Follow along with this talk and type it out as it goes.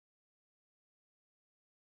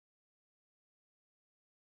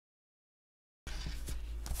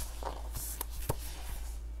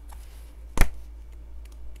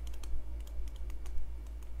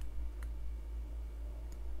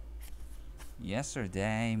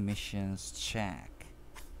Yesterday missions check.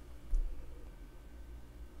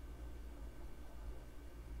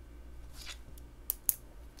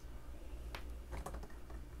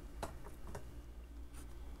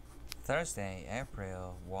 Thursday,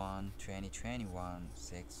 April 1, 2021,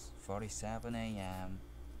 6:47 a.m.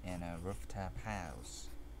 in a rooftop house.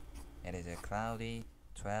 It is a cloudy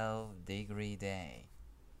 12-degree day.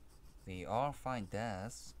 The all fine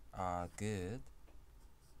desks are good.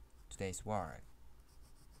 Today's work: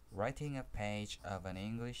 writing a page of an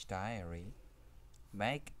English diary,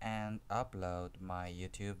 make and upload my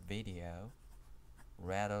YouTube video,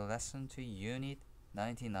 read a lesson to Unit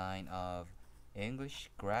 99 of English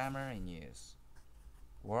Grammar in Use.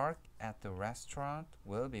 Work at the restaurant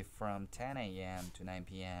will be from 10 a.m. to 9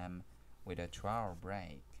 p.m. with a 2-hour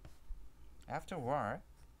break. After work,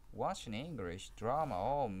 watch an English drama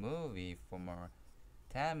or movie for more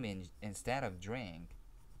 10 minutes instead of drink.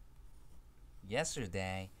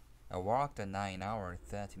 Yesterday, I worked a 9-hour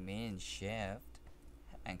 30-minute shift,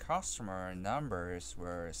 and customer numbers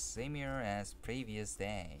were similar as previous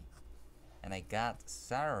day. And I got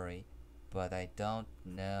salary, but I don't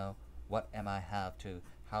know what am I have to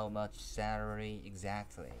how much salary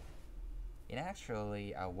exactly. And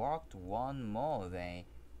actually, I worked one more day,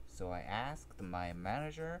 so I asked my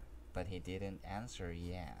manager, but he didn't answer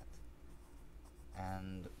yet.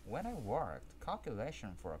 And when I worked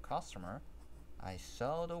calculation for a customer, I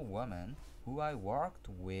saw the woman who I worked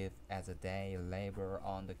with as a day laborer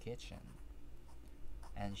on the kitchen.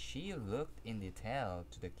 And she looked in detail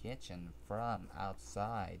to the kitchen from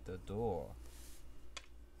outside the door.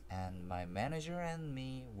 And my manager and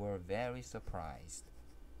me were very surprised.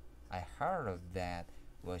 I heard of that,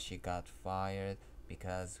 well, she got fired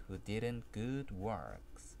because who didn't good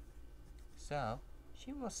works. So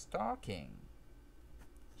she was stalking.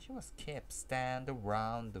 She was kept stand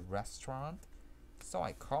around the restaurant, so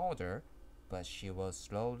I called her, but she was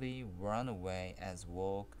slowly run away as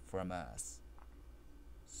walk from us.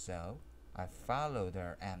 So I followed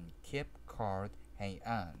her and kept called "Hey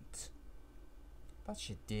aunt." But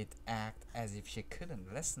she did act as if she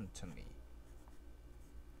couldn't listen to me.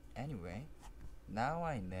 Anyway, now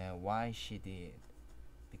I know why she did.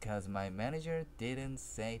 Because my manager didn't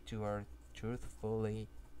say to her truthfully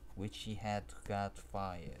which she had got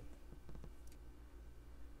fired.